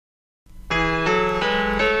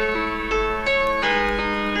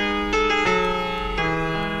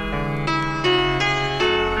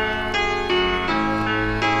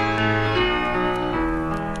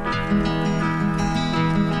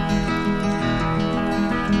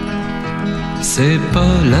C'est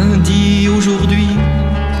pas lundi aujourd'hui,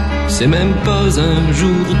 c'est même pas un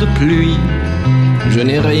jour de pluie. Je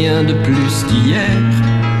n'ai rien de plus qu'hier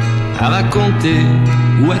à raconter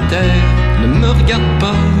ou à taire. Ne me regarde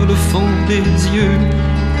pas le fond des yeux,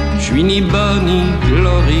 je suis ni bas ni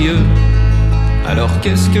glorieux. Alors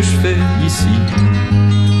qu'est-ce que je fais ici?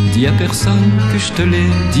 Dis à personne que je te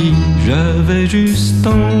l'ai dit. J'avais juste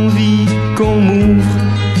envie qu'on m'ouvre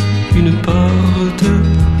une porte.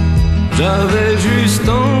 J'avais juste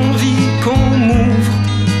envie qu'on m'ouvre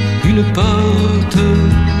une porte.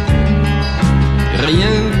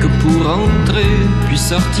 Rien que pour entrer, puis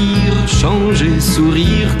sortir, changer,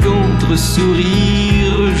 sourire contre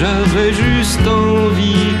sourire. J'avais juste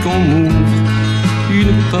envie qu'on m'ouvre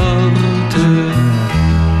une porte.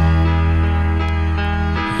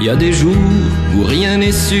 Il y a des jours où rien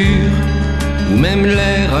n'est sûr, où même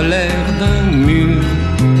l'air a l'air d'un mur.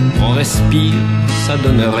 On respire, ça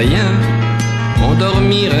donne rien, on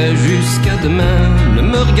dormirait jusqu'à demain. Ne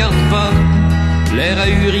me regarde pas, l'air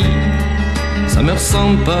ahuri, ça me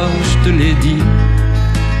ressemble pas, je te l'ai dit.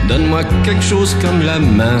 Donne-moi quelque chose comme la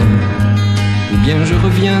main, ou bien je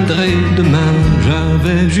reviendrai demain.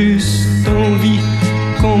 J'avais juste envie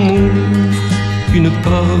qu'on m'ouvre une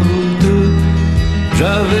porte.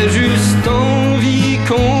 J'avais juste envie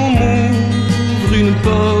qu'on m'ouvre une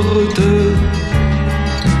porte.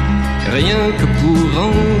 Rien que pour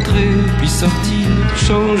entrer, puis sortir,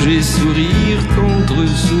 changer, sourire contre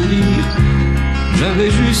sourire.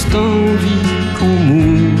 J'avais juste envie qu'on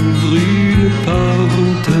m'ouvre une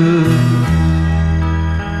porte.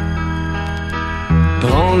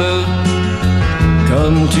 Prends-le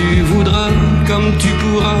comme tu voudras, comme tu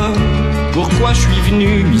pourras. Pourquoi je suis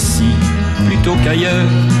venu ici plutôt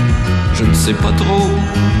qu'ailleurs? Je ne sais pas trop.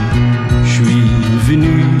 Je suis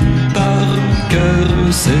venu par cœur.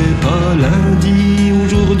 C'est pas lundi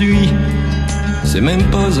aujourd'hui, c'est même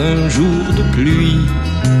pas un jour de pluie.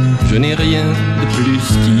 Je n'ai rien de plus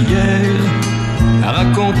qu'hier à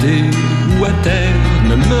raconter ou à taire.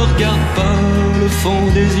 Ne me regarde pas le fond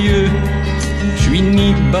des yeux, je suis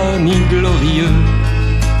ni bas ni glorieux.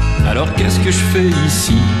 Alors qu'est-ce que je fais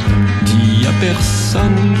ici? Dis à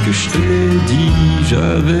personne que je te l'ai dit.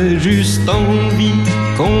 J'avais juste envie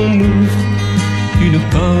qu'on m'ouvre une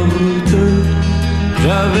porte.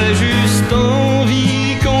 J'avais juste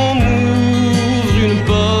envie qu'on m'ouvre une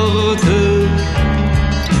porte.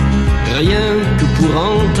 Rien que pour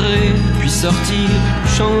entrer, puis sortir,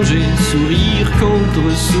 changer, sourire contre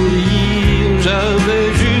sourire. J'avais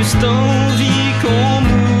juste envie qu'on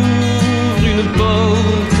m'ouvre une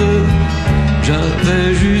porte.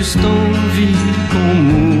 J'avais juste envie qu'on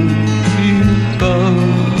m'ouvre une porte.